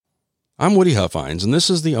I'm Woody Huffines, and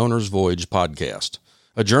this is the Owner's Voyage podcast,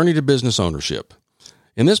 a journey to business ownership.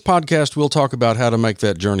 In this podcast, we'll talk about how to make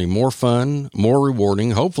that journey more fun, more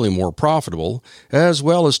rewarding, hopefully more profitable, as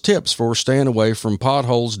well as tips for staying away from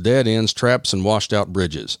potholes, dead ends, traps, and washed-out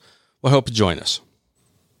bridges. We hope you join us.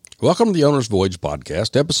 Welcome to the Owner's Voyage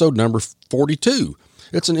podcast, episode number 42.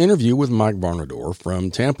 It's an interview with Mike Barnador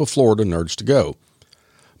from Tampa, Florida, Nerds to Go.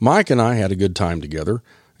 Mike and I had a good time together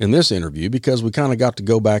in this interview because we kind of got to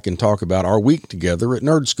go back and talk about our week together at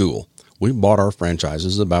Nerd School. We bought our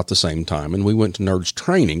franchises about the same time, and we went to Nerds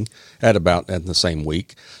training at the same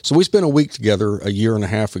week. So we spent a week together a year and a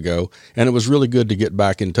half ago, and it was really good to get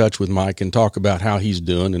back in touch with Mike and talk about how he's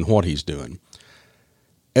doing and what he's doing.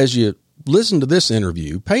 As you listen to this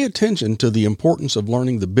interview, pay attention to the importance of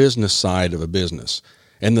learning the business side of a business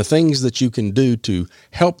and the things that you can do to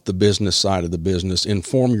help the business side of the business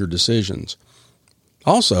inform your decisions.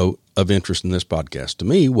 Also of interest in this podcast to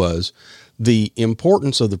me was the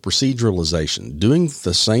importance of the proceduralization, doing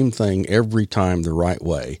the same thing every time the right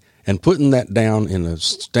way, and putting that down in a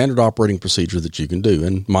standard operating procedure that you can do.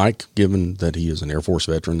 And Mike, given that he is an Air Force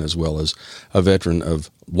veteran as well as a veteran of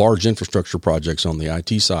large infrastructure projects on the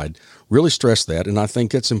IT side, really stressed that, and I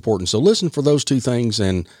think it's important. So listen for those two things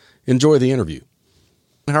and enjoy the interview.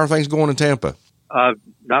 How are things going in Tampa?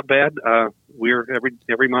 Not bad. We're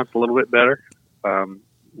every month a little bit better.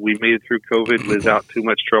 We made it through COVID without too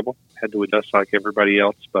much trouble. Had to adjust like everybody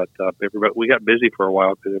else, but we got busy for a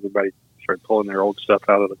while because everybody started pulling their old stuff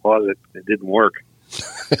out of the closet. It didn't work,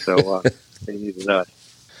 so they needed us.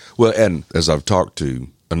 Well, and as I've talked to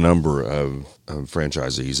a number of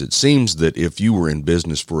franchisees, it seems that if you were in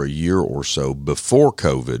business for a year or so before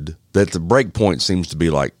COVID, that the break point seems to be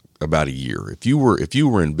like about a year. If you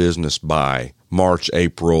were in business by March,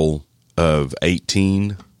 April of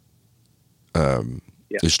 18,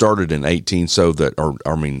 It started in 18,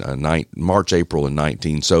 March, April in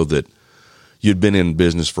 19, so that you'd been in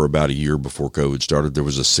business for about a year before COVID started. There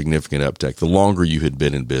was a significant uptick. The longer you had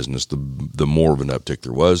been in business, the more of an uptick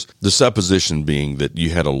there was. The supposition being that you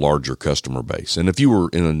had a larger customer base. And if you were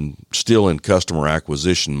still in customer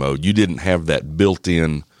acquisition mode, you didn't have that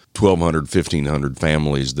built-in 1,200, 1,500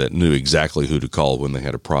 families that knew exactly who to call when they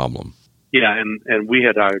had a problem. Yeah, and we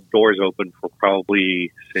had our doors open for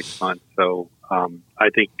probably 6 months. So I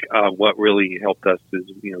think what really helped us is,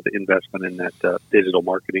 the investment in that digital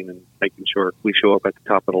marketing and making sure we show up at the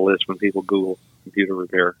top of the list when people Google computer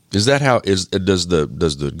repair. Is that how does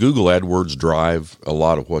the Google AdWords drive a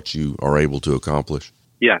lot of what you are able to accomplish?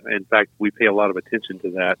 Yeah, in fact, we pay a lot of attention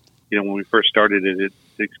to that. When we first started it's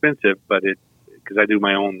expensive, but because I do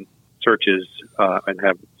my own searches and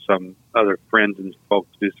have some other friends and folks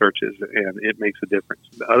do searches, and it makes a difference.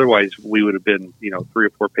 Otherwise, we would have been, 3 or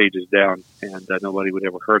 4 pages down, and nobody would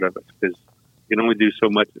ever heard of us because you can only do so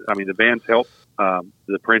much. I mean, the vans help,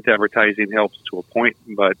 the print advertising helps to a point,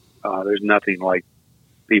 but there's nothing like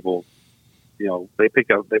people.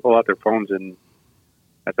 They pull out their phones, and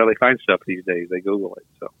that's how they find stuff these days. They Google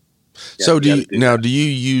it. So do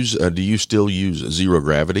you still use Zero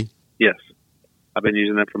Gravity? Yes, I've been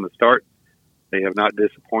using them from the start. They have not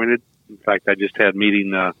disappointed. In fact, I just had a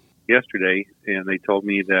meeting yesterday, and they told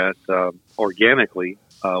me that organically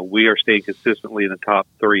we are staying consistently in the top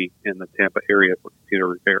 3 in the Tampa area for computer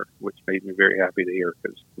repair, which made me very happy to hear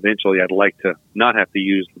because eventually I'd like to not have to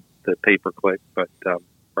use the pay-per-click, but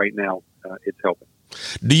right now it's helping.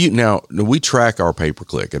 We track our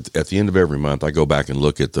pay-per-click at the end of every month. I go back and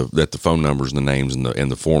look at the phone numbers and the names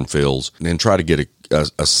and the form fills and try to get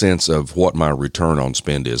a sense of what my return on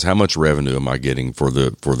spend is. How much revenue am I getting for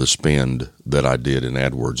the spend that I did in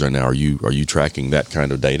AdWords? And now are you tracking that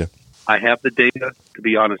kind of data? I have the data. To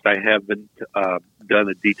be honest, I haven't done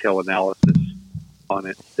a detailed analysis on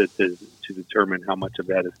it to determine how much of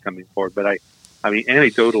that is coming forward. But I mean,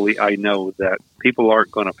 anecdotally, I know that people aren't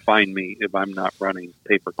going to find me if I'm not running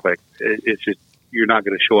pay-per-click. It's just you're not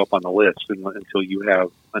going to show up on the list until you have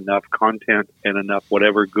enough content and enough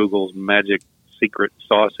whatever Google's magic secret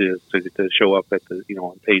sauce is to show up at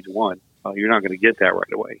on page 1. You're not going to get that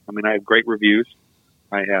right away. I mean, I have great reviews.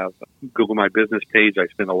 I have Google My Business page. I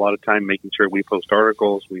spend a lot of time making sure we post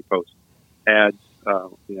articles, we post ads.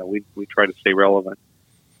 We try to stay relevant,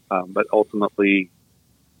 but ultimately,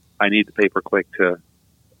 I need the pay-per-click to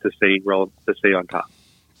stay relevant, to stay on top.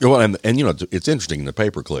 Well, and it's interesting, the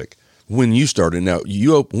pay-per-click. When you started,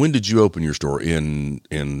 when did you open your store? In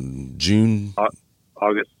June?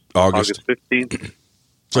 August 15th.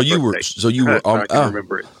 So you were I can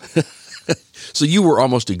remember it. So you were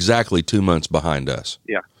almost exactly 2 months behind us.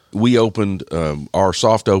 Yeah. We opened, our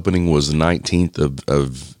soft opening was the 19th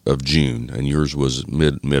of June, and yours was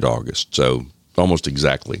mid-August. So almost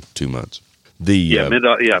exactly 2 months.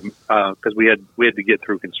 Because we had to get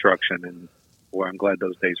through construction, and boy, I'm glad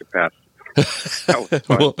those days are past. That was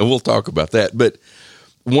fun. We'll talk about that. But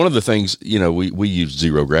one of the things, we used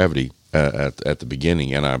zero gravity at the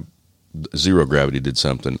beginning, and Zero Gravity did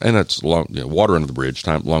something, and it's long, water under the bridge,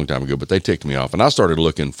 long time ago, but they ticked me off, and I started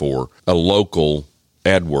looking for a local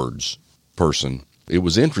AdWords person. It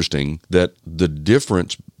was interesting that the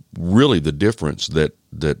difference that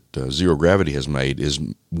Zero Gravity has made is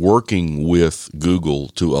working with Google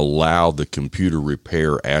to allow the computer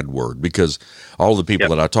repair AdWord, because all the people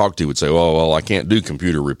that I talked to would say, "Oh, well, I can't do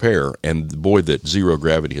computer repair," and boy, that Zero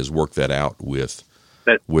Gravity has worked that out with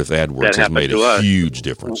AdWords has made a huge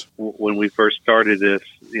difference. When we first started this,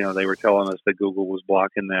 they were telling us that Google was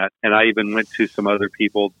blocking that. And I even went to some other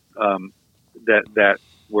people that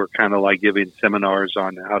were kind of like giving seminars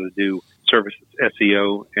on how to do service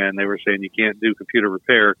SEO. And they were saying you can't do computer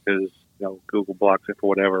repair because Google blocks it for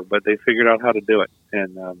whatever. But they figured out how to do it.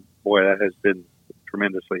 And boy, that has been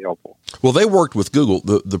tremendously helpful. Well, they worked with Google.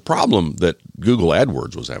 The problem that Google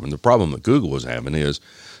AdWords was having, the problem that Google was having is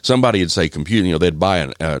somebody would say computer, they'd buy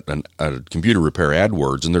a computer repair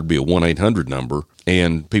AdWords, and there'd be a 1-800 number,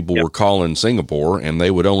 and people were calling Singapore, and they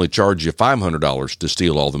would only charge you $500 to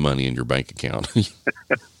steal all the money in your bank account.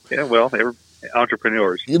 Yeah, well, they're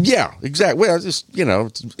entrepreneurs. Yeah, exactly. Well,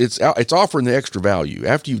 it's offering the extra value.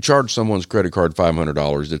 After you charge someone's credit card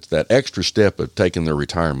 $500, it's that extra step of taking their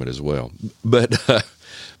retirement as well. But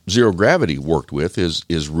Zero Gravity worked with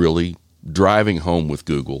is really driving home with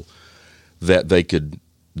Google that they could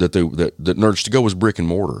that Nerds to Go was brick and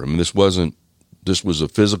mortar. I mean, this was a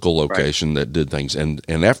physical location that did things, and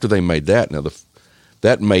after they made that,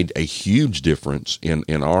 that made a huge difference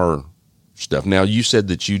in our stuff. Now, you said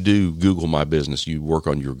that you do Google My Business. You work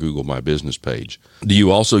on your Google My Business page. Do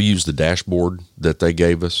you also use the dashboard that they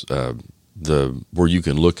gave us, where you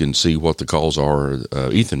can look and see what the calls are?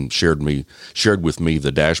 Ethan shared with me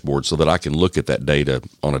the dashboard so that I can look at that data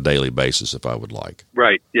on a daily basis if I would like.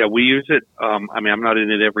 Right. Yeah, we use it. I'm not in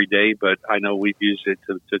it every day, but I know we've used it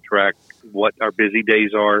to track what our busy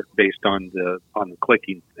days are based on the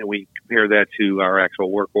clicking, and we compare that to our actual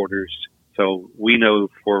work orders. So we know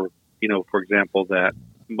for example, that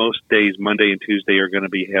most days, Monday and Tuesday, are going to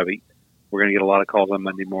be heavy. We're going to get a lot of calls on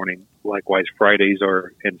Monday morning. Likewise, Fridays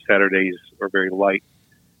and Saturdays are very light.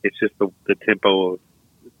 It's just the tempo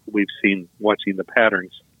we've seen watching the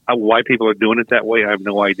patterns. Why people are doing it that way, I have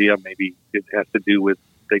no idea. Maybe it has to do with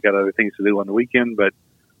they got other things to do on the weekend, but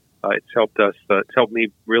it's helped us. It's helped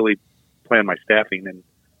me really plan my staffing and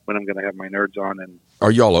when I'm going to have my nerds on. And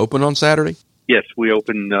are y'all open on Saturday? Yes, we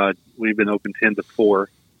open. We've been open 10 to 4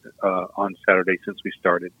 on Saturday since we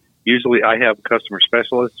started. Usually, I have customer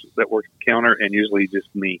specialists that work the counter, and usually just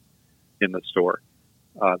me in the store.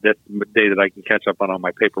 That's the day that I can catch up on all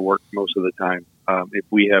my paperwork most of the time. If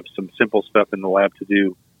we have some simple stuff in the lab to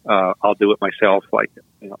do, I'll do it myself, like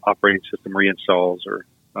operating system reinstalls or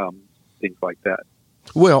things like that.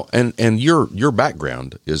 Well, and your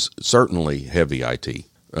background is certainly heavy IT.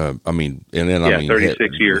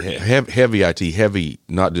 36 years. Heavy IT, heavy,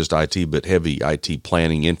 not just IT, but heavy IT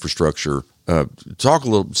planning, infrastructure.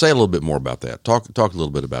 Say a little bit more about that. Talk a little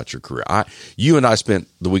bit about your career. You and I spent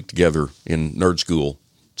the week together in nerd school,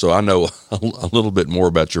 so I know a little bit more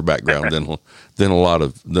about your background than a lot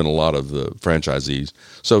of the franchisees.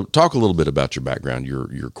 So talk a little bit about your background,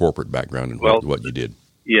 your corporate background, and what you did.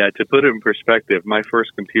 Yeah, to put it in perspective, my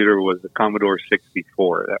first computer was a Commodore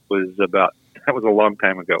 64. That was a long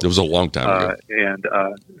time ago. It was a long time ago. And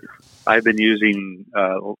I've been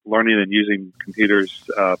learning and using computers,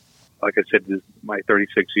 like I said, this is my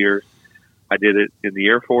 36 years. I did it in the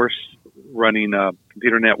Air Force, running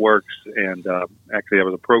computer networks, and actually I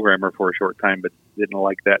was a programmer for a short time, but didn't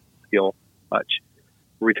like that skill much.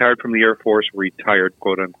 Retired from the Air Force,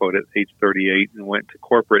 quote unquote, at age 38, and went to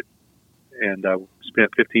corporate and spent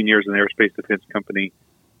 15 years in the aerospace defense company,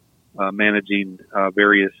 managing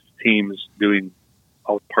various teams, doing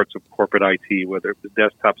all parts of corporate IT, whether it was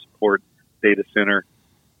desktop support, data center.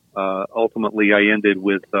 Ultimately, I ended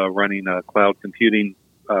with running a cloud computing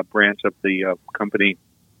branch of the company,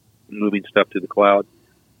 moving stuff to the cloud.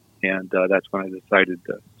 And that's when I decided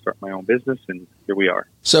to start my own business, and here we are.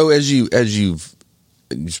 So as you've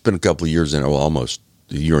spent a couple of years in, almost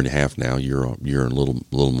a year and a half now, you're a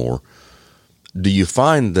little more. Do you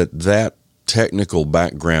find that technical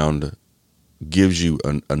background gives you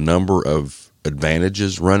a number of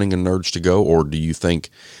advantages running a Nerds to Go, or do you think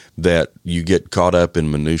that you get caught up in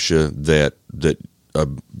minutia that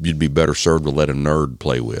you'd be better served to let a nerd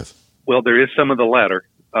play with? Well, there is some of the latter.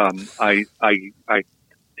 I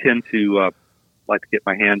tend to like to get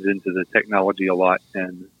my hands into the technology a lot,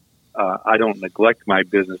 and I don't neglect my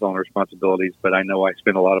business owner responsibilities, but I know I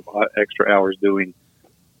spend a lot of extra hours doing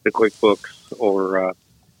the QuickBooks or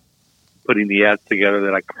putting the ads together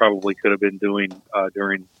that I probably could have been doing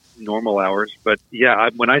during normal hours. But yeah,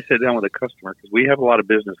 when I sit down with a customer, because we have a lot of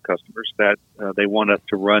business customers that they want us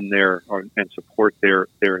to run and support their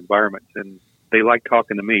environments, and they like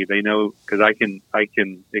talking to me. They know, because I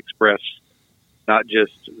can express not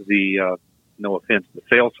just the no offense, the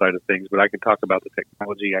sales side of things, but I can talk about the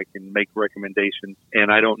technology. I can make recommendations,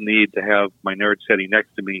 and I don't need to have my nerd sitting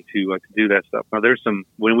next to me to do that stuff. Now, there's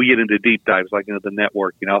when we get into deep dives, like into the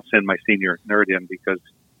network, I'll send my senior nerd in because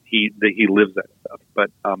he lives that stuff.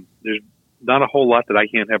 But there's not a whole lot that I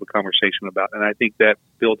can't have a conversation about, and I think that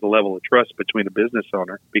builds a level of trust between a business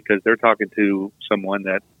owner, because they're talking to someone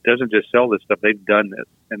that doesn't just sell this stuff. They've done this,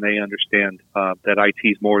 and they understand that IT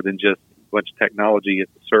is more than just a bunch of technology.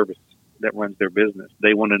 It's a service that runs their business.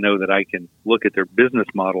 They want to know that I can look at their business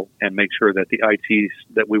model and make sure that the IT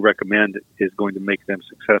that we recommend is going to make them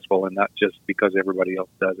successful, and not just because everybody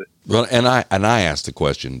else does it. Well, and I asked the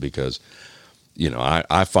question because,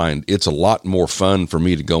 I find it's a lot more fun for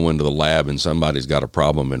me to go into the lab and somebody's got a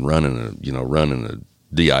problem and running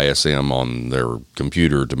a DISM on their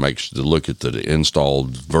computer to look at the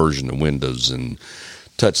installed version of Windows and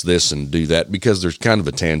touch this and do that, because there's kind of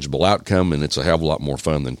a tangible outcome, and it's a hell of a lot more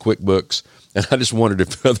fun than QuickBooks. And I just wondered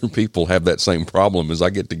if other people have that same problem, as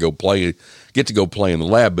I get to go play in the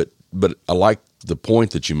lab. But I like the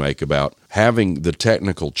point that you make about having the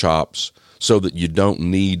technical chops so that you don't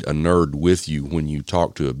need a nerd with you when you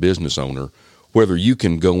talk to a business owner, whether you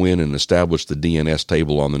can go in and establish the DNS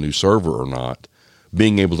table on the new server or not.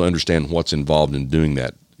 Being able to understand what's involved in doing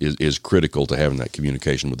that is critical to having that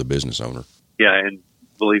communication with the business owner. Yeah, and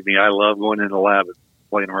believe me, I love going in the lab and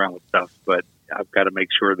playing around with stuff, but I've got to make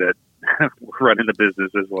sure that we're running the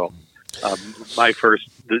business as well.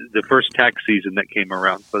 The first tax season that came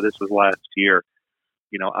around, so this was last year,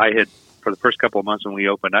 I had, for the first couple of months when we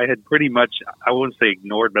opened, I had pretty much, I wouldn't say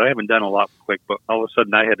ignored, but I haven't done a lot with QuickBooks. All of a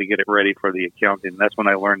sudden, I had to get it ready for the accounting. That's when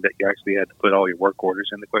I learned that you actually had to put all your work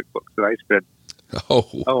orders in the QuickBooks. And I spent,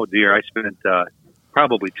 I spent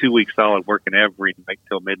probably 2 weeks solid working every night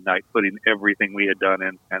till midnight, putting everything we had done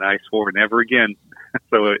in, and I swore never again.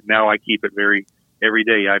 So now I keep it every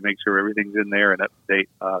day. I make sure everything's in there and up to date.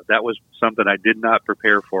 That was something I did not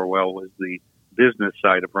prepare for well, was the business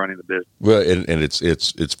side of running the business. Well, and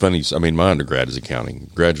it's funny. I mean, my undergrad is accounting.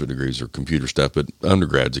 Graduate degrees are computer stuff, but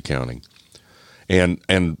undergrad's accounting.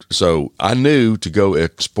 And so I knew to go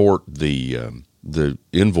export the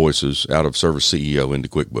invoices out of Service CEO into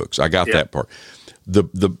QuickBooks. I got that part.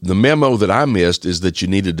 The memo that I missed is that you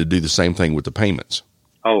needed to do the same thing with the payments.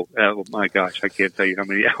 Oh my gosh, I can't tell you how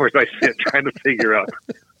many hours I spent trying to figure out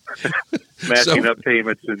matching up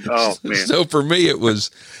payments, and oh man. So for me it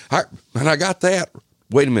was, I got that.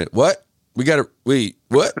 Wait a minute, what?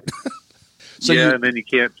 What? So and then you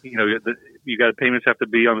can't, you got payments have to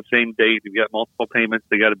be on the same date. You've got multiple payments.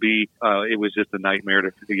 They got to be, it was just a nightmare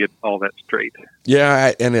to get all that straight.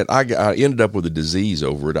 Yeah. I ended up with a disease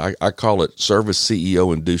over it. I call it Service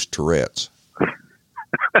CEO induced Tourette's.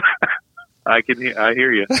 I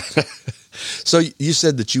hear you. So you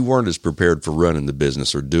said that you weren't as prepared for running the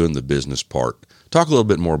business or doing the business part. Talk a little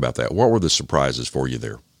bit more about that. What were the surprises for you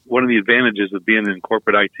there? One of the advantages of being in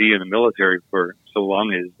corporate IT and the military for so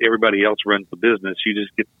long is everybody else runs the business. You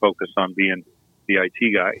just get to focus on being the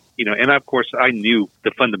IT guy. And of course I knew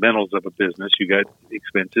the fundamentals of a business. You got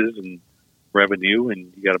expenses and revenue,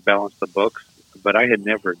 and you got to balance the books, but I had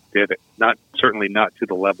never did it. Certainly not to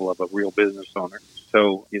the level of a real business owner.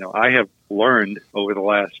 So, I have learned over the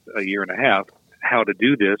last year and a half how to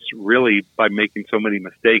do this, really by making so many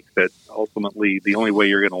mistakes that ultimately the only way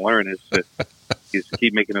you're going to learn is to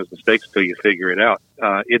keep making those mistakes until you figure it out.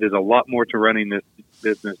 It is a lot more to running this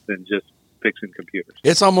business than just fixing computers.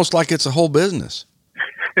 It's almost like it's a whole business.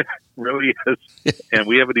 It really is. And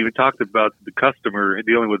we haven't even talked about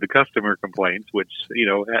dealing with the customer complaints, which,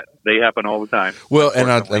 they happen all the time. Well, and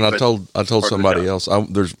I told somebody else,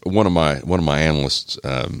 there's one of my analysts,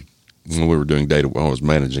 when we were doing I was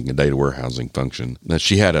managing a data warehousing function, that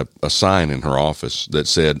she had a sign in her office that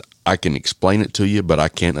said, "I can explain it to you, but I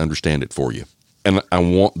can't understand it for you." And I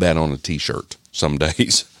want that on a t-shirt some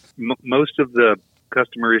days. Most of the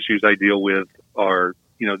customer issues I deal with are,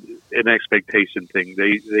 an expectation thing.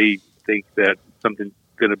 They think that something's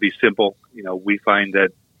going to be simple. We find that,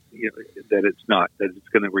 that it's not, that it's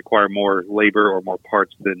going to require more labor or more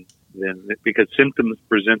parts than because symptoms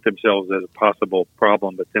present themselves as a possible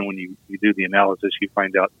problem. But then when you do the analysis, you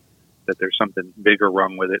find out that there's something bigger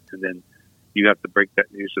wrong with it. And then you have to break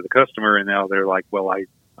that news to the customer, and now they're like, well, I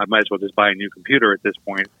might as well just buy a new computer at this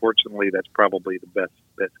point. Fortunately, that's probably the best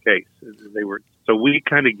case. So we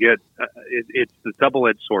kind of get it's the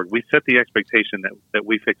double-edged sword. We set the expectation that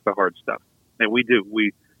we fix the hard stuff, and we do.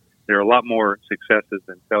 There are a lot more successes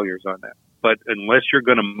than failures on that. But unless you're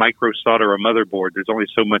going to micro solder a motherboard, there's only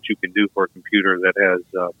so much you can do for a computer that has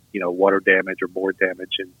water damage or board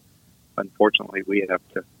damage, and unfortunately, we have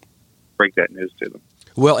to break that news to them.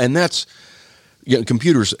 Well, and that's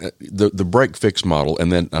computers, the break fix model,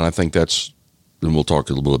 and I think then we'll talk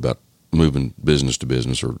a little bit about moving business to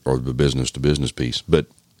business or the business to business piece. But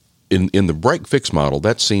in the break fix model,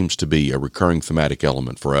 that seems to be a recurring thematic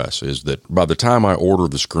element for us. Is that by the time I order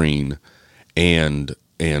the screen and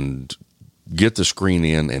get the screen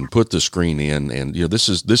in and put the screen in, and this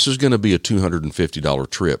is going to be a $250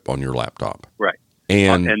 trip on your laptop, right?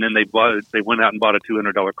 And then they went out and bought a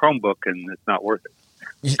 $200 Chromebook, and it's not worth it.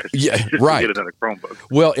 Yeah, right. Get another Chromebook.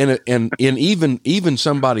 Well, and even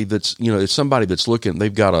somebody that's it's somebody that's looking. They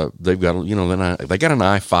got an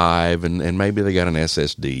i5 and maybe they got an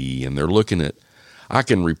SSD, and they're looking at I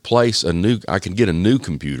can get a new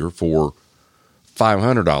computer for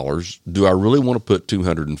 $500. Do I really want to put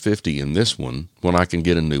 $250 in this one when I can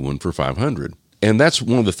get a new one for $500? And that's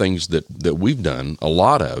one of the things that we've done a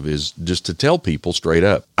lot of, is just to tell people straight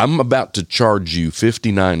up, I'm about to charge you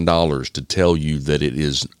 $59 to tell you that it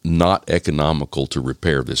is not economical to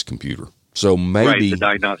repair this computer. So maybe the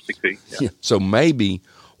diagnostic fee. Yeah. So maybe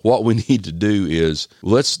what we need to do is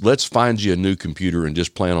let's find you a new computer and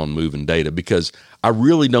just plan on moving data, because I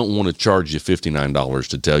really don't want to charge you $59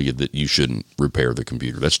 to tell you that you shouldn't repair the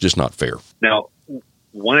computer. That's just not fair. Now,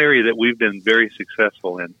 one area that we've been very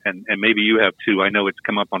successful in, and maybe you have too, I know it's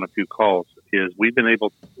come up on a few calls, is we've been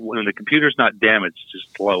able, when the computer's not damaged,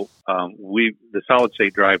 just slow, the solid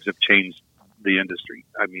state drives have changed the industry.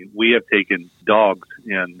 I mean, we have taken dogs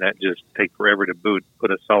in that just take forever to boot,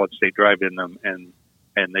 put a solid state drive in them, and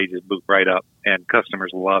they just boot right up. And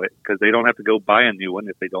customers love it because they don't have to go buy a new one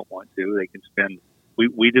if they don't want to. They can spend,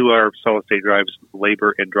 we do our solid state drives,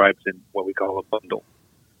 labor and drives in what we call a bundle.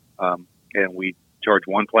 And we charge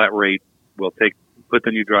one flat rate. We'll put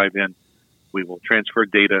the new drive in. We will transfer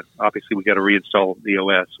data. Obviously, we got to reinstall the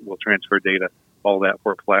OS. We'll transfer data, all that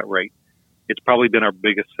for a flat rate. It's probably been our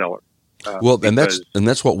biggest seller. And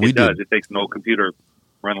that's what we did. It takes an old computer,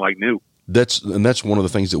 run like new. That's one of the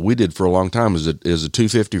things that we did for a long time. Is a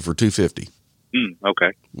 $250 for $250.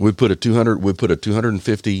 Okay. We put a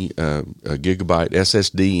 250 gigabyte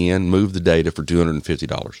SSD in, moved the data for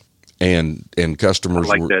 $250. And customers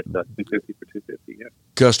I like that 250 for 250. Yeah.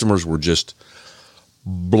 Customers were just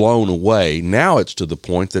blown away. Now it's to the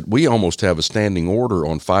point that we almost have a standing order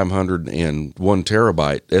on 501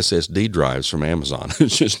 terabyte SSD drives from Amazon.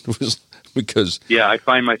 It was because I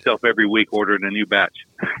find myself every week ordering a new batch.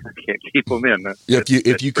 I can't keep them in.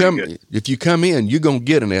 If you come in, you're gonna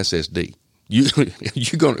get an SSD.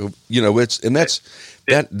 You're gonna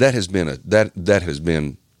that has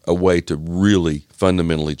been a way to really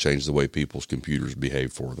fundamentally change the way people's computers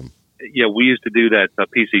behave for them. Yeah, we used to do that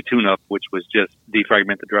PC tune-up, which was just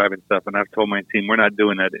defragment the drive and stuff. And I've told my team, we're not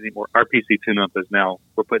doing that anymore. Our PC tune-up is now,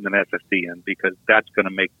 we're putting an SSD in because that's going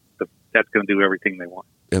to do everything they want.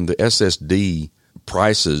 And the SSD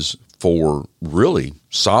prices for really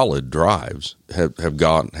solid drives have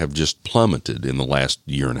just plummeted in the last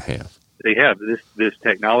year and a half. They have. This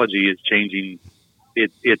technology is changing.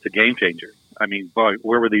 It's a game changer. I mean, boy,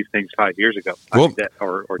 where were these things 5 years ago?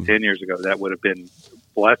 Or 10 years ago? That would have been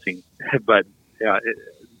blessing. But yeah,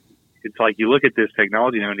 it's like you look at this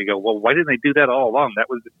technology now and you go, well, why didn't they do that all along?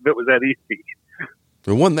 It was that easy.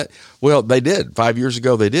 They did 5 years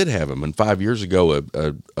ago. They did have them, and 5 years ago, a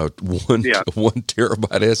 1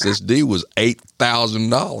 terabyte SSD was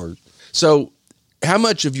 $8,000. So, how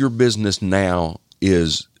much of your business now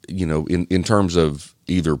is in terms of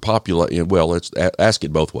either let's ask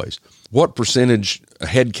it both ways. What percentage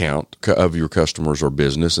headcount of your customers or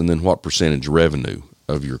business, and then what percentage revenue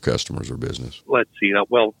of your customers or business? Let's see.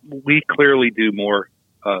 Well, we clearly do more,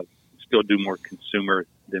 still do more consumer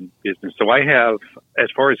than business. So I have,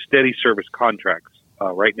 as far as steady service contracts,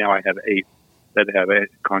 right now I have 8 that have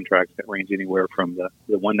contracts that range anywhere from the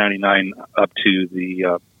 $199 up to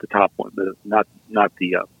the top one, not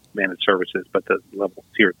the managed services, but the level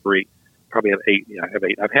tier 3. Probably have 8. Yeah, I have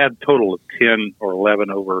 8. I've had a total of 10 or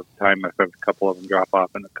 11 over time. I've had a couple of them drop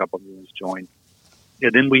off and a couple of them join.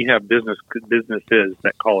 And then we have businesses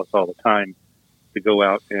that call us all the time to go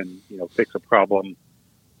out and fix a problem,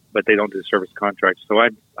 but they don't do service contracts. So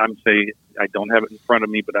I'm saying, I don't have it in front of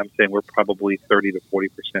me, but I'm saying we're probably 30 to 40%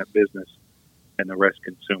 business and the rest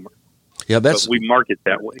consumer. Yeah, but we market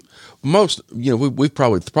that way. Most, we've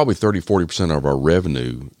probably 30-40% of our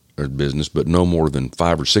revenue or business, but no more than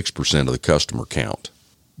 5 or 6% of the customer count.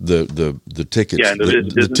 The tickets,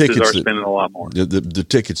 the tickets are spending a lot more. The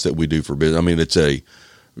tickets that we do for business. I mean, it's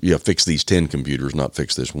fix these 10 computers, not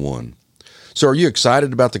fix this one. So, are you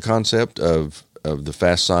excited about the concept of the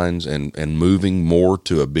Fast Signs and moving more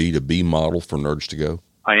to a B2B model for Nerds to Go?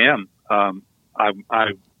 I am. I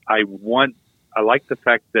like the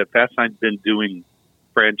fact that Fast Sign's been doing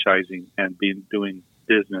franchising and doing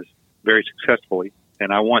business very successfully,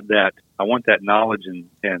 and I want that knowledge and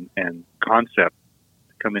concept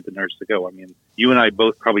to come into Nerds to Go. I mean, you and I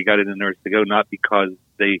both probably got into Nerds to Go not because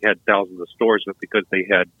they had thousands of stores, but because they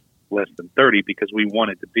had less than 30, because we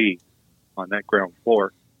wanted to be on that ground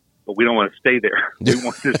floor, but we don't want to stay there. We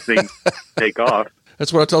want this thing to take off.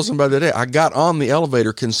 That's what I told somebody today. I got on the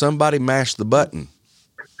elevator. Can somebody mash the button?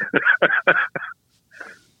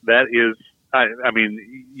 That is, I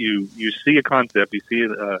mean, you see a concept, you see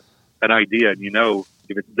an idea, and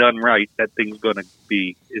if it's done right, that thing's going to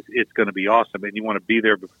be, it's going to be awesome. And you want to be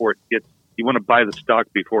there before you want to buy the stock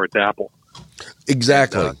before it's Apple.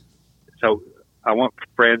 Exactly. And, so I want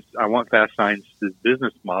Fast Signs'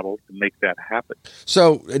 business model to make that happen.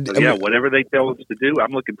 So whatever they tell us to do,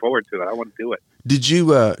 I'm looking forward to it. I want to do it. Did you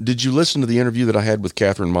listen to the interview that I had with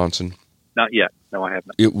Catherine Monson? Not yet. No, I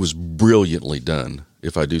haven't. It was brilliantly done,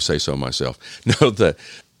 if I do say so myself. No,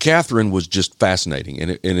 Catherine was just fascinating,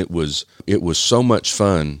 and it was so much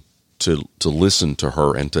fun to listen to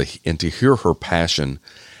her and to hear her passion,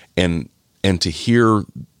 and to hear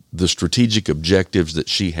the strategic objectives that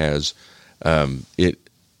she has.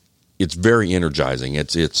 It's very energizing.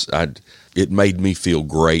 It made me feel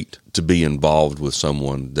great to be involved with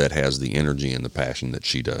someone that has the energy and the passion that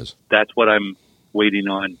she does. That's what I'm waiting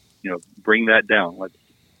on. Bring that down. Let's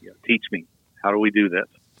teach me. How do we do this?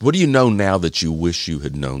 What do you know now that you wish you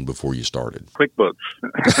had known before you started? QuickBooks.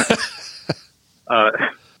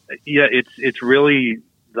 It's really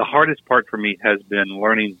the hardest part for me has been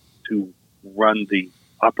learning to run the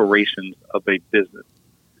operations of a business,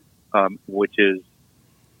 which is,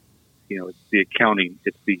 it's the accounting,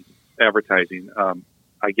 it's the advertising. I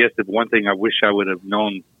guess the one thing I wish I would have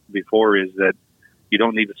known before is that you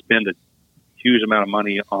don't need to spend a huge amount of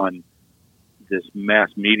money on this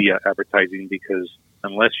mass media advertising, because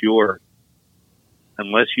unless you are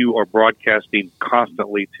broadcasting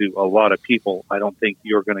constantly to a lot of people, I don't think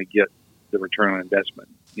you're going to get the return on investment.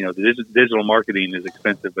 The digital marketing is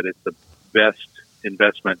expensive, but it's the best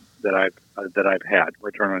investment that I've had,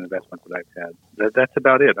 return on investment that I've had. That's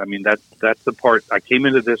about it. I mean, that's the part. I came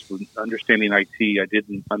into this with understanding IT. I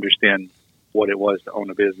didn't understand what it was to own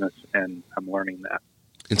a business, and I'm learning that.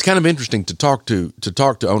 It's kind of interesting to talk to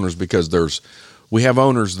owners, because we have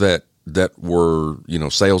owners that were,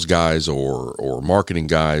 sales guys or marketing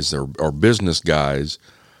guys or business guys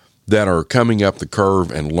that are coming up the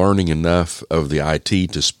curve and learning enough of the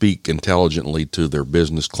IT to speak intelligently to their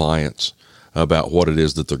business clients about what it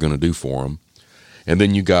is that they're going to do for them. And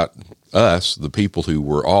then you got us, the people who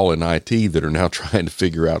were all in IT, that are now trying to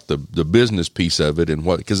figure out the business piece of it and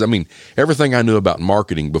because everything I knew about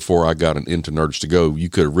marketing before I got into Nerds to Go, you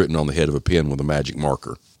could have written on the head of a pen with a magic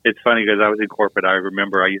marker. It's funny because I was in corporate. I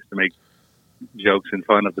remember I used to make jokes and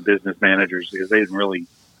fun of the business managers because they didn't really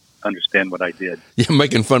understand what I did. Yeah,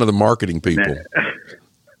 making fun of the marketing people.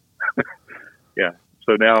 Yeah.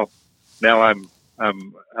 So now I'm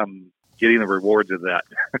getting the rewards of that.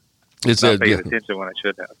 It's not paying attention when I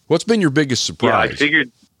should have. What's been your biggest surprise? Yeah, I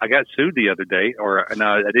figured I got sued the other day, no,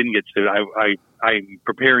 I didn't get sued. I'm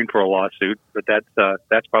preparing for a lawsuit, but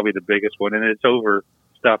that's probably the biggest one, and it's over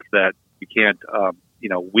stuff that you can't.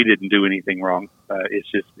 We didn't do anything wrong.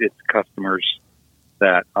 It's customers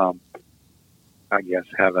that I guess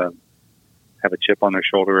have a chip on their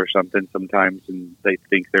shoulder or something sometimes, and they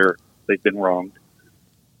think they've been wronged.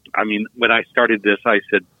 I mean, when I started this, I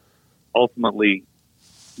said, ultimately,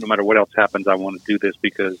 no matter what else happens, I want to do this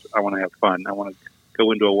because I want to have fun. I want to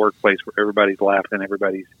go into a workplace where everybody's laughing,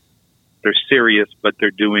 they're serious, but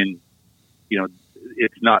they're doing,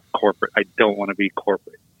 it's not corporate. I don't want to be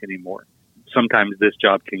corporate anymore. Sometimes this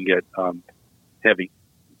job can get heavy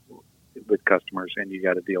with customers, and you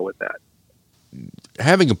got to deal with that.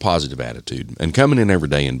 Having a positive attitude and coming in every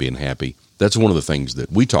day and being happy, that's one of the things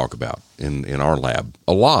that we talk about in our lab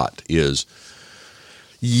a lot is,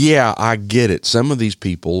 yeah, I get it. Some of these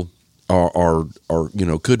people are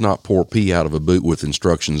could not pour pee out of a boot with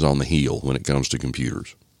instructions on the heel when it comes to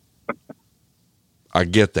computers. I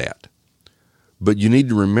get that. But you need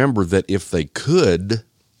to remember that if they could,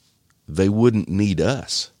 they wouldn't need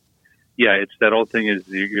us. Yeah, it's that old thing is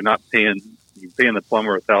you're not paying you're paying the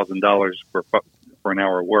plumber $1,000 for an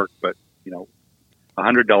hour of work, but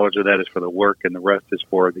 $100 of that is for the work, and the rest is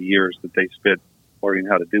for the years that they spent learning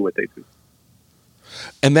how to do what they do.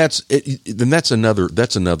 And that's it. Then that's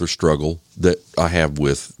another struggle that I have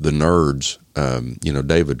with the nerds.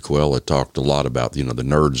 David Coella talked a lot about the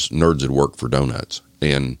nerds that work for donuts,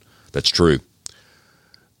 and that's true.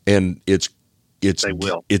 And it's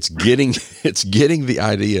getting the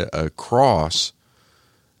idea across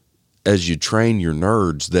as you train your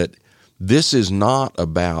nerds that this is not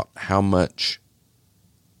about how much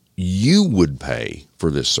you would pay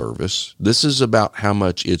for this service. This is about how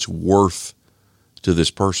much it's worth to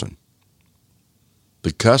this person.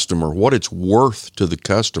 The customer, what it's worth to the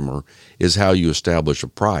customer is how you establish a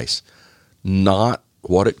price, not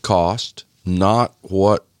what it cost, not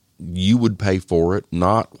what you would pay for it,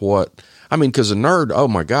 because a nerd, oh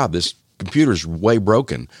my God, this computer's way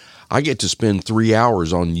broken. I get to spend 3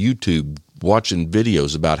 hours on YouTube watching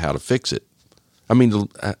videos about how to fix it.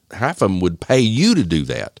 Half of them would pay you to do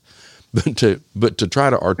that, but to try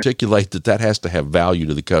to articulate that has to have value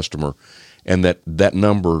to the customer, and that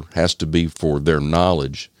number has to be for their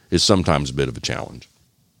knowledge is sometimes a bit of a challenge.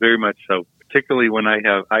 Very much so, particularly when I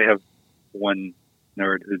have one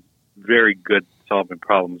nerd who's very good at solving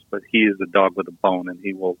problems, but he is a dog with a bone, and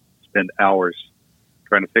he will spend hours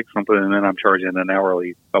trying to fix something, and then I'm charging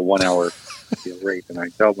a 1 hour rate, and I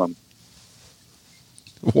tell them,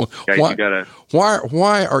 guys,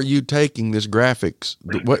 why are you taking this graphics?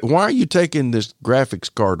 Why are you taking this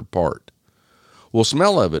graphics card apart? Well,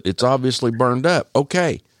 smell of it. It's obviously burned up.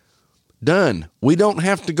 Okay, done. We don't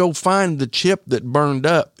have to go find the chip that burned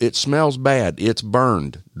up. It smells bad. It's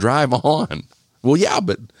burned. Drive on. Well, yeah,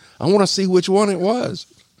 but I want to see which one it was.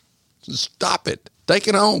 Stop it. Take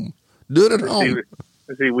it home. Do it at home.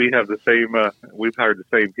 See, we have the same. We've hired the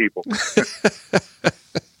same people.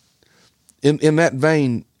 In that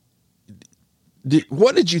vein,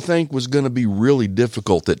 what did you think was going to be really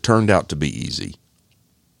difficult that turned out to be easy?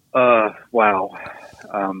 Wow.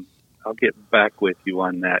 I'll get back with you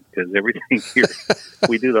on that, because everything here,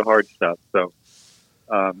 we do the hard stuff. So,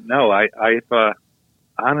 no, I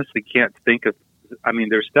honestly can't think of,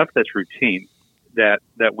 there's stuff that's routine that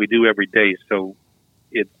we do every day. So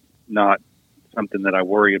it's not something that I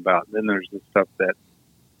worry about. Then there's the stuff that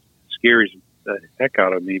scares the heck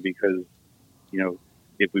out of me, because,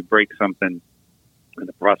 if we break something in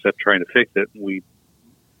the process trying to fix it,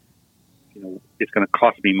 it's going to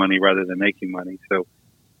cost me money rather than making money. So,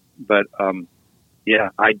 but,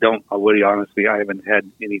 Woody, honestly, I haven't had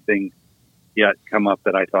anything yet come up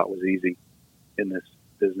that I thought was easy in this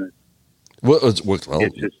business. It's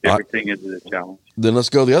just everything is a challenge. Then let's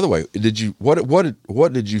go the other way.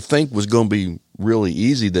 What did you think was going to be really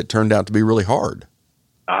easy that turned out to be really hard?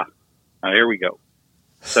 Here we go.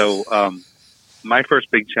 So, my first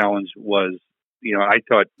big challenge was, I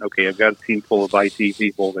thought, okay, I've got a team full of IT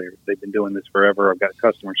people. They've been doing this forever. I've got a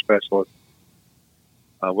customer specialist.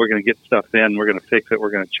 We're going to get stuff in. We're going to fix it. We're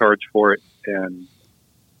going to charge for it. And,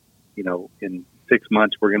 in 6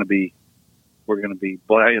 months, we're going to be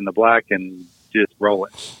in the black and just roll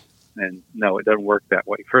it. And no, it doesn't work that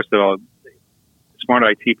way. First of all, smart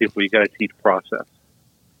IT people, you got to teach process.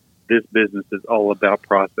 This business is all about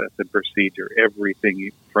process and procedure.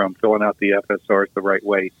 Everything from filling out the FSRs the right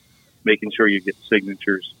way, making sure you get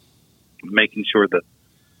signatures, making sure the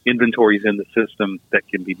inventory is in the system that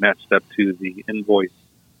can be matched up to the invoice,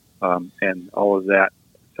 and all of that.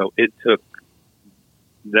 So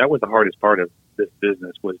that was the hardest part of this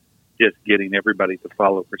business, was just getting everybody to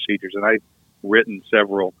follow procedures. And I've written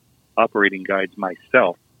several operating guides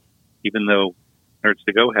myself, even though Nerds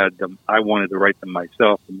to Go had them. I wanted to write them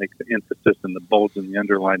myself and make the emphasis and the bolds and the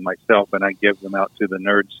underline myself, and I give them out to the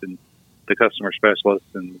nerds and the customer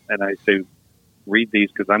specialists, and I say, read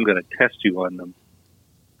these, because I'm going to test you on them,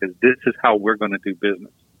 because this is how we're going to do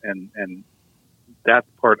business. And that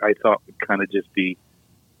part I thought would kind of just be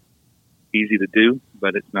easy to do,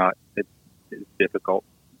 but it's not. It's difficult.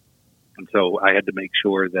 And so I had to make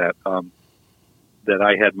sure that that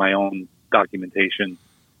I had my own documentation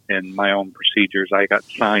and my own procedures. I got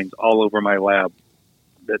signs all over my lab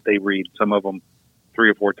that they read, some of them 3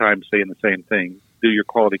 or 4 times saying the same thing. Do your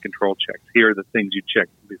quality control checks. Here are the things you check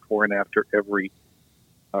before and after every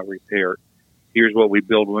repair. Here's what we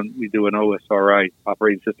build when we do an OSRI,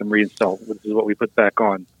 operating system reinstall. This is what we put back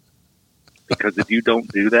on. Because if you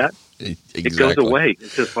don't do that, It goes away.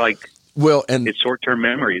 It's just like, it's short-term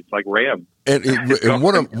memory. It's like RAM. And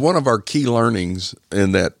one of our key learnings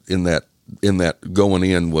in that going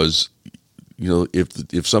in was,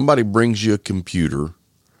 if somebody brings you a computer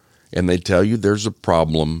and they tell you there's a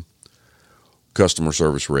problem, customer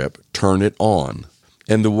service rep, turn it on.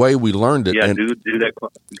 And the way we learned it, do that.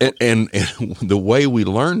 And the way we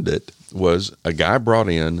learned it was a guy brought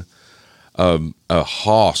in a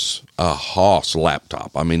Haas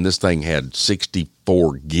laptop. I mean, this thing had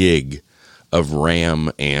 64 gig of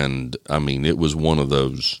RAM, and I mean, it was one of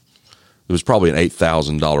those. It was probably an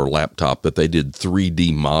 $8,000 laptop that they did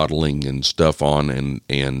 3D modeling and stuff on,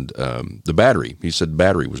 and the battery. He said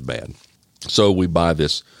battery was bad, so we buy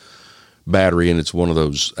this battery, and it's one of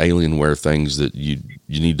those Alienware things that you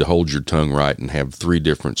need to hold your tongue right and have 3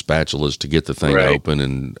 different spatulas to get the thing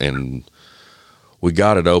open, and we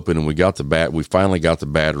got it open, and we finally got the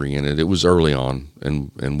battery in it. It was early on,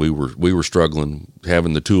 and we were struggling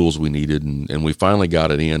having the tools we needed, and we finally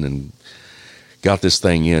got it in and got this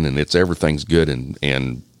thing in, and everything's good,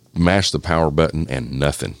 and mashed the power button, and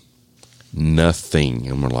nothing.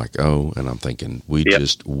 And we're like, oh, and I'm thinking we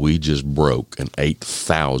just broke an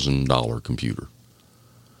 $8,000 computer,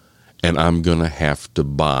 and I'm gonna have to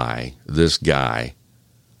buy this guy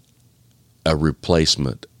a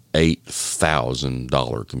replacement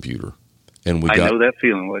 $8,000 computer. And I know that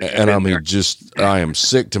feeling. And I mean, I am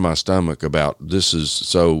sick to my stomach about this. Is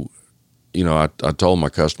so. I told my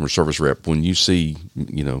customer service rep, when you see,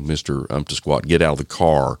 Mr. Umpta-Squat get out of the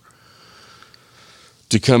car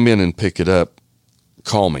to come in and pick it up,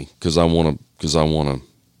 call me, because I want to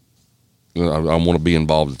be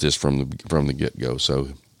involved with this from the get go. So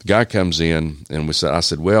the guy comes in, and I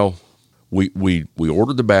said, well, we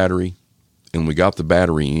ordered the battery, and we got the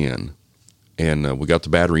battery in, and we got the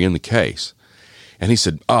battery in the case. And he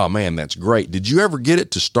said, oh, man, that's great. Did you ever get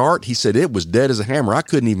it to start? He said, it was dead as a hammer. I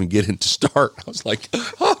couldn't even get it to start. I was like,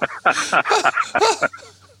 oh.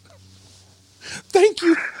 Thank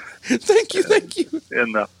you. And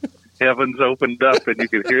the heavens opened up, and you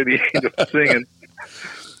could hear the angels singing.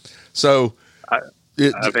 So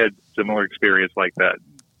I've had some more experience like that.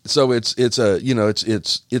 So it's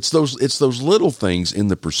those little things in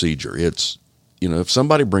the procedure. It's, if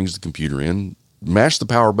somebody brings the computer in, mash the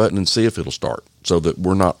power button and see if it'll start, so that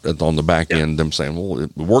we're not on the back end them saying, well,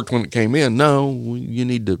 it worked when it came in. No, you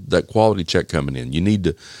need that quality check coming in. You need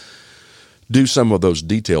to do some of those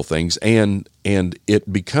detail things, and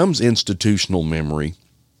it becomes institutional memory,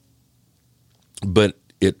 but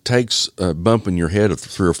it takes bumping your head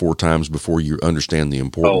 3 or 4 times before you understand the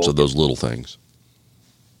importance of those little things.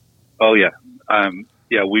 Oh yeah.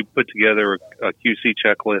 We put together a QC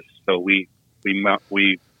checklist. So we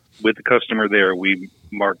with the customer there, we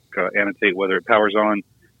mark, annotate whether it powers on,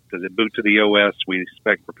 does it boot to the OS, we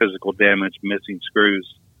inspect for physical damage, missing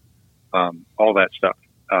screws, all that stuff,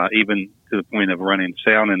 even to the point of running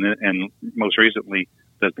sound, and most recently,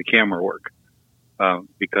 does the camera work?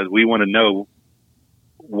 Because we want to know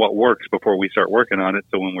what works before we start working on it,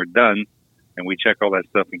 so when we're done and we check all that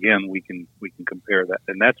stuff again, we can compare that.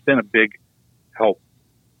 And that's been a big help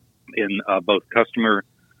in both customer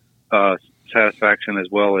satisfaction as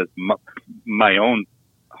well as my own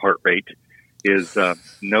heart rate, is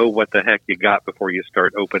know what the heck you got before you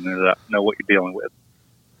start opening it up, know what you're dealing with,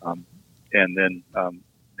 and then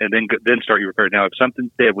start your repair. Now, if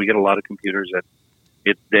something's dead, we get a lot of computers that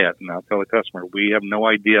it's dead, and I'll tell the customer, we have no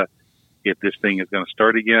idea if this thing is going to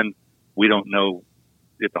start again. We don't know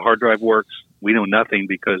if the hard drive works. We know nothing,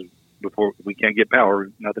 because before we can't get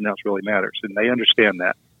power, nothing else really matters, and they understand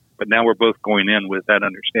that. But now we're both going in with that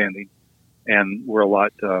understanding, and we're a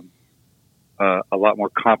lot more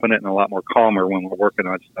confident and a lot more calmer when we're working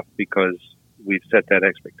on stuff, because we've set that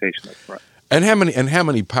expectation up front. And how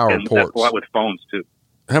many power ports? That's a lot with phones too.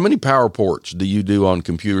 How many power ports do you do on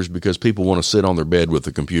computers? Because people want to sit on their bed with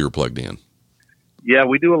the computer plugged in. Yeah,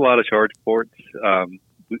 we do a lot of charge ports.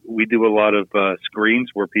 We do a lot of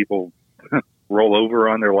screens where people roll over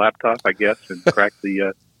on their laptop, I guess, and crack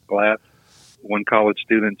the glass. One college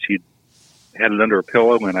student, she had it under her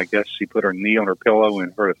pillow, and I guess she put her knee on her pillow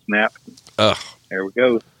and heard a snap. There we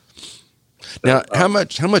go. Now, how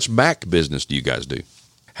much Mac business do you guys do?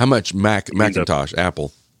 How much Macintosh,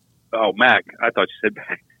 Apple? Oh, Mac. I thought you said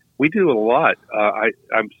Mac. We do a lot.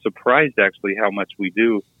 I'm surprised, actually, how much we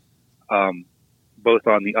do, both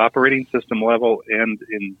on the operating system level and,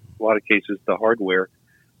 in a lot of cases, the hardware.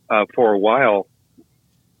 For a while,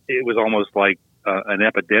 it was almost like an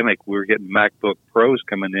epidemic. We were getting MacBook Pros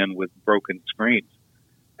coming in with broken screens.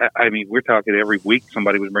 I mean, we're talking every week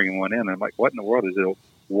somebody was bringing one in. I'm like, what in the world? Is it a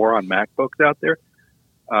war on MacBooks out there?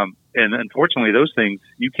 And unfortunately, those things,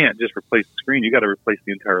 you can't just replace the screen. You got to replace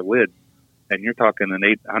the entire lid. And you're talking an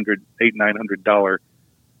 $900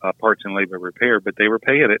 parts and labor repair, but they were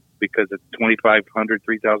paying it because it's $2,500,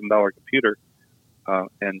 $3,000 computer,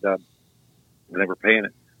 and they were paying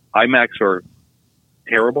it. iMacs are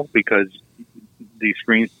terrible because these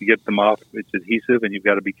screens to get them off. It's adhesive, and you've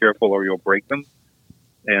got to be careful or you'll break them.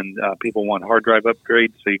 And people want hard drive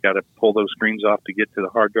upgrades, so you got to pull those screens off to get to the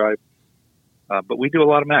hard drive. But we do a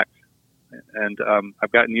lot of Macs, and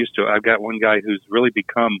I've gotten used to it. I've got one guy who's really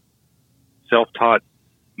become self-taught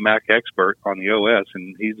Mac expert on the OS,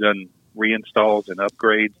 and he's done reinstalls and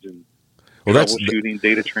upgrades and troubleshooting,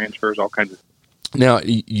 data transfers, all kinds of. Now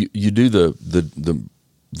you do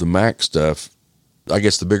the Mac stuff. I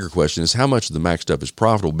guess the bigger question is how much of the Mac stuff is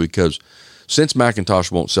profitable, because since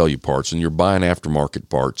Macintosh won't sell you parts and you're buying aftermarket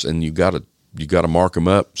parts, and you got to mark them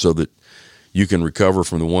up so that you can recover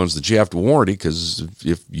from the ones that you have to warranty, because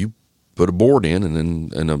if you put a board in and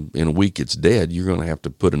then in a week it's dead, you're going to have to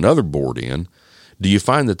put another board in. Do you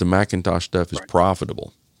find that the Macintosh stuff is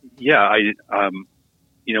profitable? Yeah,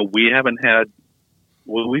 we haven't had.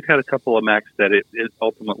 Well, we've had a couple of Macs that it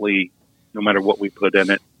ultimately, no matter what we put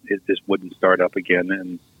in it, it just wouldn't start up again,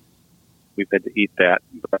 and we've had to eat that.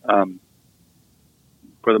 But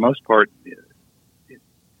for the most part,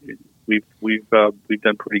 we've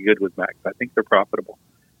done pretty good with Macs. I think they're profitable.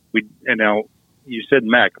 And now you said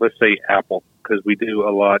Mac. Let's say Apple, because we do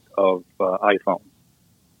a lot of iPhones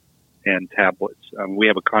and tablets. We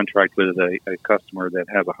have a contract with a customer that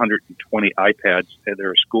has 120 iPads at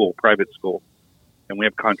their school, private school, and we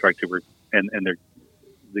have a contract to and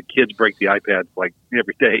the kids break the iPads like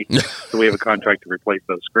every day, so we have a contract to replace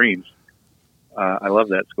those screens. I love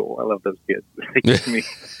that school. I love those kids. They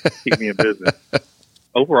keep me in business.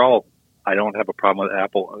 Overall, I don't have a problem with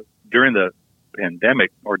Apple. During the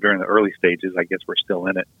pandemic, or during the early stages, I guess we're still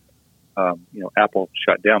in it. Apple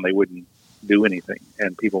shut down. They wouldn't do anything,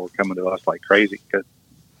 and people were coming to us like crazy because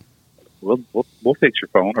we'll fix your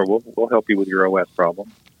phone, or we'll help you with your OS problem.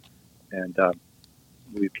 And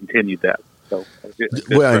we've continued that. So,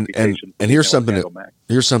 well, and here's something that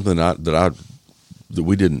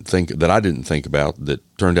I didn't think about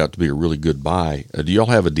that turned out to be a really good buy. Do y'all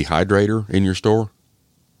have a dehydrator in your store?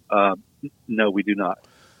 No, we do not.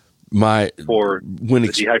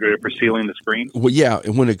 Dehydrator for sealing the screen. Well, yeah.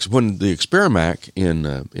 When the Experamac in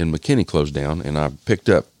McKinney closed down, and I picked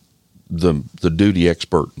up the Duty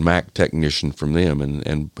Expert Mac technician from them,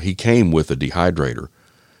 and he came with a dehydrator.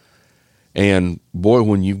 And boy,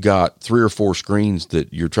 when you've got 3 or 4 screens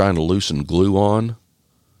that you're trying to loosen glue on,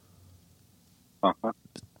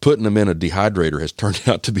 putting them in a dehydrator has turned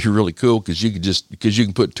out to be really cool, because you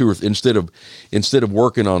can put 2 or instead of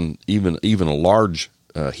working on even a large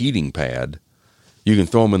heating pad, you can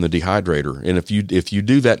throw them in the dehydrator. And if you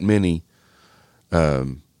do that many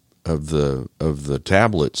of the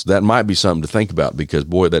tablets, that might be something to think about, because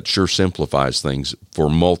boy, that sure simplifies things for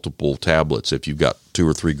multiple tablets if you've got 2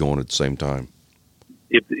 or 3 going at the same time.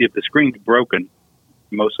 If the screen's broken,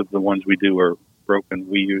 most of the ones we do are broken.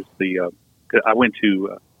 We use I went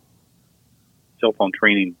to cell phone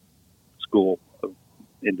training school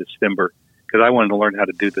in December because I wanted to learn how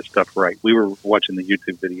to do this stuff right. We were watching the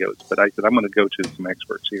YouTube videos, but I said, I'm going to go to some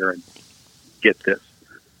experts here and get this.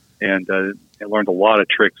 And I learned a lot of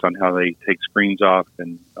tricks on how they take screens off,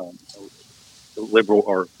 and liberal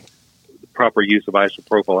or the proper use of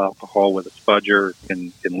isopropyl alcohol with a spudger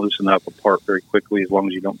can loosen up a part very quickly, as long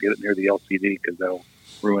as you don't get it near the LCD, because that'll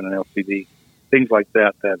ruin an LCD. Things like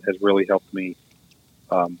that has really helped me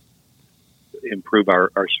improve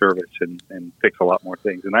our service and fix a lot more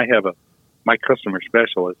things. And I have my customer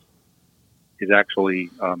specialist is actually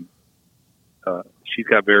she's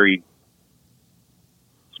got very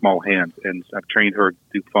small hands, and I've trained her to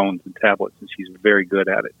do phones and tablets, and she's very good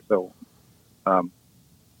at it. So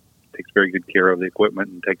takes very good care of the equipment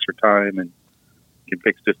and takes her time and can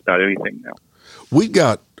fix just about anything now. We've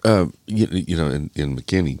got in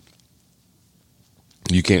McKinney,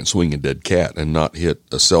 you can't swing a dead cat and not hit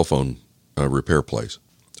a cell phone repair place.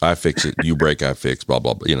 I fix it, you break, I fix, blah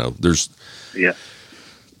blah blah. There's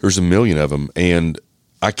a million of them, and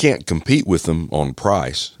I can't compete with them on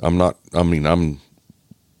price.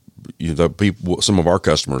 People, some of our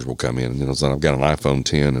customers will come in and say, I've got an iPhone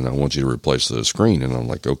 10 and I want you to replace the screen. And I'm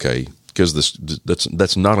like, okay, because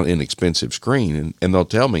that's not an inexpensive screen. And they'll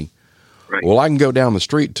tell me, right, well, I can go down the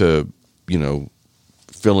street to,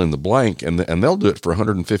 fill in the blank, and they'll do it for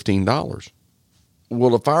 $115.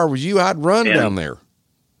 Well, if I was you, I'd run down there.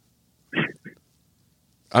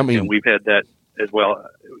 And we've had that as well.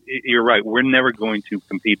 You're right. We're never going to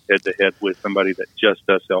compete head to head with somebody that just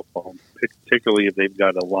does cell phones, particularly if they've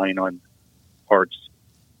got a line on parts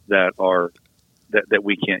that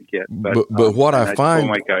we can't get. But what I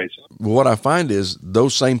find is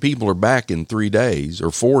those same people are back in 3 days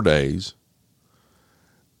or 4 days,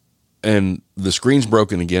 and the screen's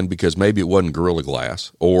broken again because maybe it wasn't Gorilla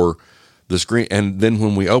Glass, or The screen, and then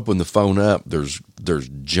when we open the phone up, there's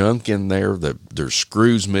junk in there. There's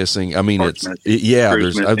screws missing. I mean,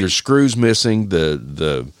 there's screws missing.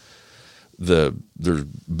 There's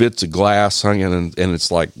bits of glass hanging, and it's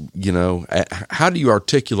like, how do you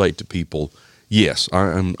articulate to people? Yes,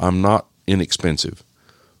 I'm not inexpensive,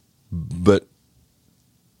 but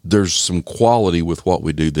there's some quality with what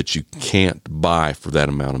we do that you can't buy for that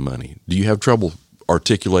amount of money. Do you have trouble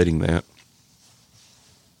articulating that?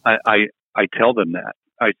 I tell them that.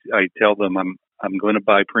 I tell them I'm going to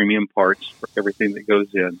buy premium parts for everything that goes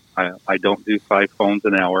in. I don't do 5 phones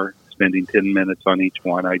an hour, spending 10 minutes on each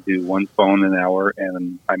one. I do 1 phone an hour,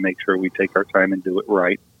 and I make sure we take our time and do it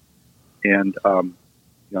right. And,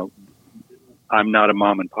 I'm not a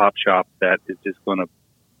mom and pop shop that is just going to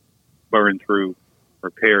burn through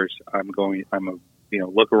repairs.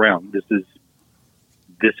 Look around. This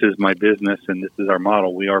is my business, and this is our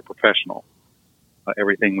model. We are professional.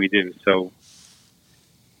 Everything we do. So,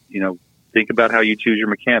 think about how you choose your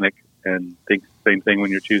mechanic, and think the same thing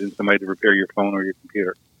when you're choosing somebody to repair your phone or your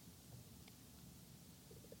computer.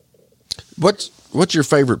 What's your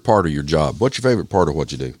favorite part of your job? What's your favorite part of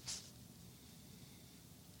what you do?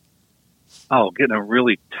 Oh, getting a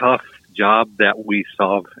really tough job that we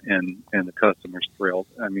solve and the customer's thrilled.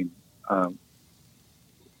 I mean, I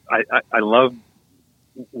love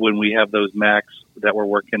when we have those Macs that we're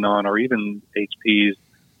working on, or even HP's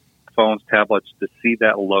phones, tablets, to see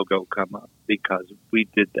that logo come up, because we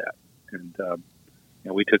did that. And,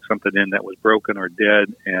 we took something in that was broken or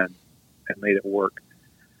dead and made it work.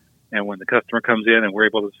 And when the customer comes in and we're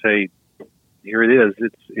able to say, here it is,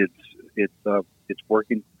 it's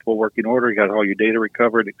working, full working order. You got all your data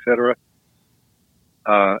recovered, et cetera.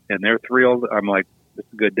 And they're thrilled. I'm like,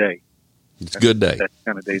 it's a good day. It's a good day. That's the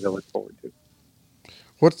kind of day to look forward to.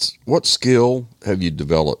 What skill have you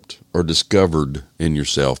developed or discovered in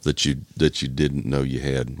yourself that you didn't know you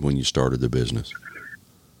had when you started the business?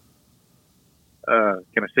 Can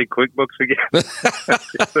I say QuickBooks again?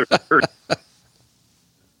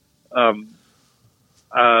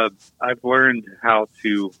 I've learned how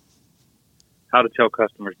to tell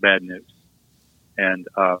customers bad news, and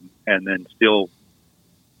then still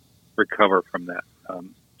recover from that.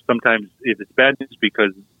 Sometimes if it's bad news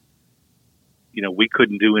because we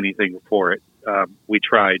couldn't do anything for it, we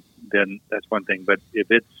tried, then that's one thing. But if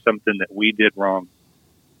it's something that we did wrong,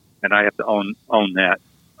 and I have to own that,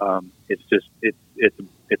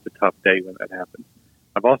 it's a tough day when that happens.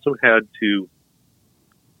 I've also had to.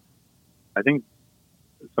 I think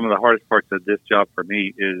some of the hardest parts of this job for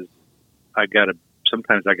me is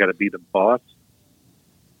sometimes I gotta be the boss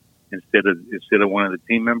instead of one of the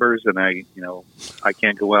team members, and I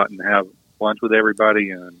can't go out and have lunch with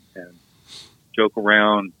everybody and joke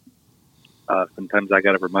around. Sometimes I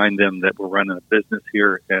got to remind them that we're running a business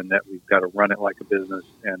here and that we've got to run it like a business.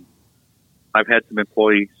 And I've had some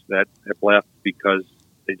employees that have left because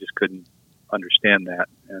they just couldn't understand that.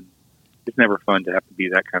 And it's never fun to have to be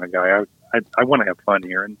that kind of guy. I want to have fun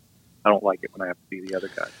here, and I don't like it when I have to be the other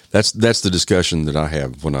guy. That's the discussion that I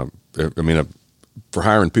have when for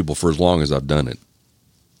hiring people for as long as I've done it,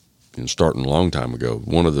 and starting a long time ago.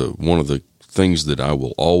 One of the things that I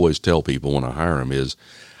will always tell people when I hire them is,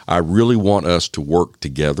 I really want us to work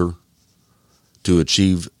together to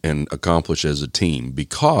achieve and accomplish as a team,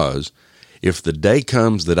 because if the day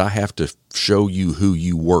comes that I have to show you who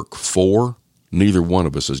you work for, neither one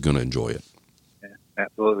of us is going to enjoy it. Yeah,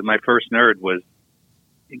 absolutely. My first nerd was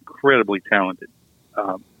incredibly talented,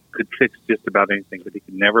 could fix just about anything, but he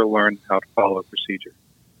could never learn how to follow a procedure.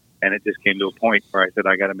 And it just came to a point where I said,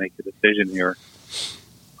 I got to make a decision here.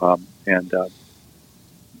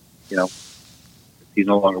 He's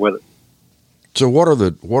no longer with us. So what are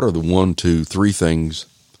the 1, 2, 3 things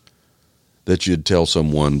that you'd tell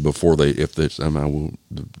someone before the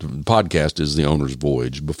podcast is the owner's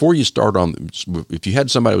voyage. Before you start if you had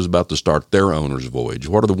somebody who was about to start their owner's voyage,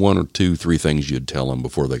 what are the 1 or 2, 3 things you'd tell them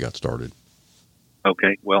before they got started?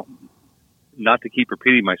 Okay. Well, not to keep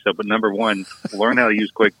repeating myself, but number 1, learn how to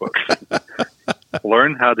use QuickBooks.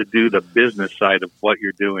 Learn how to do the business side of what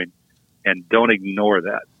you're doing, and don't ignore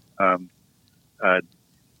that.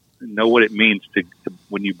 Know what it means to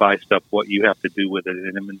when you buy stuff, what you have to do with it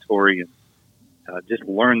in inventory, and just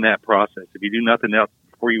learn that process. If you do nothing else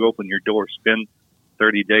before you open your door, spend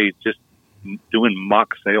 30 days just doing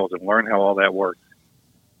mock sales and learn how all that works.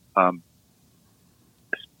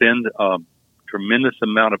 Spend a tremendous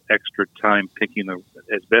amount of extra time picking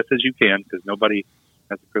as best as you can, because nobody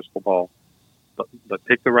has a crystal ball, but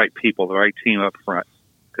pick the right people, the right team up front,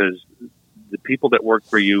 because the people that work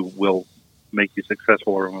for you will make you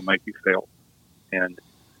successful or will make you fail. And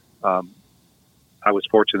I was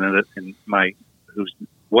fortunate in who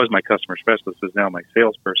was my customer specialist is now my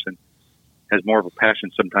salesperson, has more of a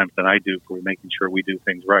passion sometimes than I do for making sure we do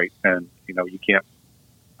things right. And,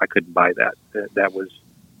 I couldn't buy that. That was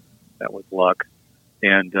luck.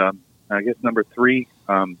 And I guess number 3,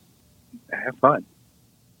 have fun.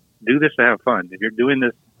 Do this to have fun. If you're doing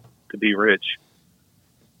this to be rich,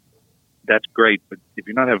 that's great. But if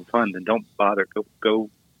you're not having fun, then don't bother. Go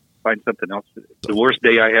find something else. The worst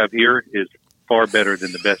day I have here is far better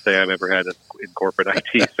than the best day I've ever had in corporate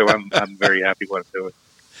IT. So I'm very happy what I'm doing.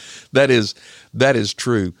 That is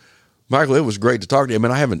true. Michael, it was great to talk to you.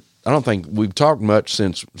 I mean, I don't think we've talked much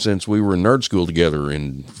since we were in nerd school together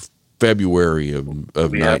in February of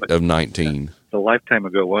 19. It's a lifetime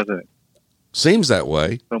ago, wasn't it? Seems that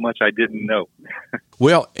way. So much I didn't know.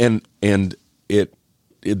 Well, and the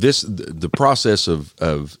process of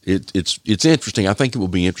it's interesting. I think it will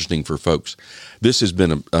be interesting for folks. This has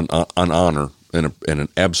been an honor and an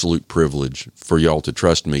absolute privilege for y'all to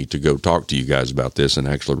trust me to go talk to you guys about this and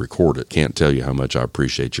actually record it. Can't tell you how much I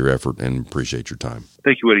appreciate your effort and appreciate your time.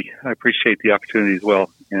 Thank you, Woody. I appreciate the opportunity as well,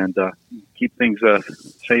 and keep things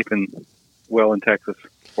safe and well in Texas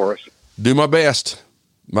for us. Do my best.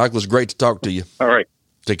 Michael, it's great to talk to you. All right.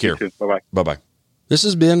 Take care. You too. Bye-bye. Bye-bye. This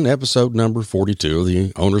has been episode number 42 of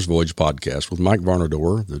the Owner's Voyage podcast with Mike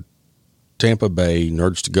Varnador, the Tampa Bay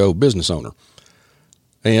Nerds to Go business owner.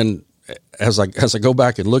 And as I go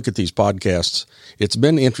back and look at these podcasts, it's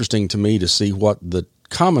been interesting to me to see what the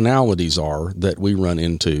commonalities are that we run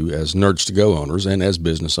into as Nerds to Go owners and as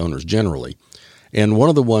business owners generally. And one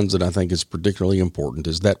of the ones that I think is particularly important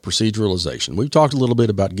is that proceduralization. We've talked a little bit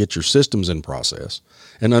about get your systems in process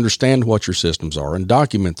and understand what your systems are and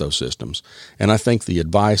document those systems. And I think the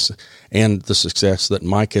advice and the success that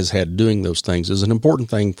Mike has had doing those things is an important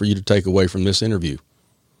thing for you to take away from this interview.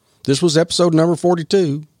 This was episode number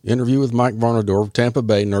 42, interview with Mike Varnador of Tampa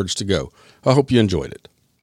Bay Nerds to Go. I hope you enjoyed it.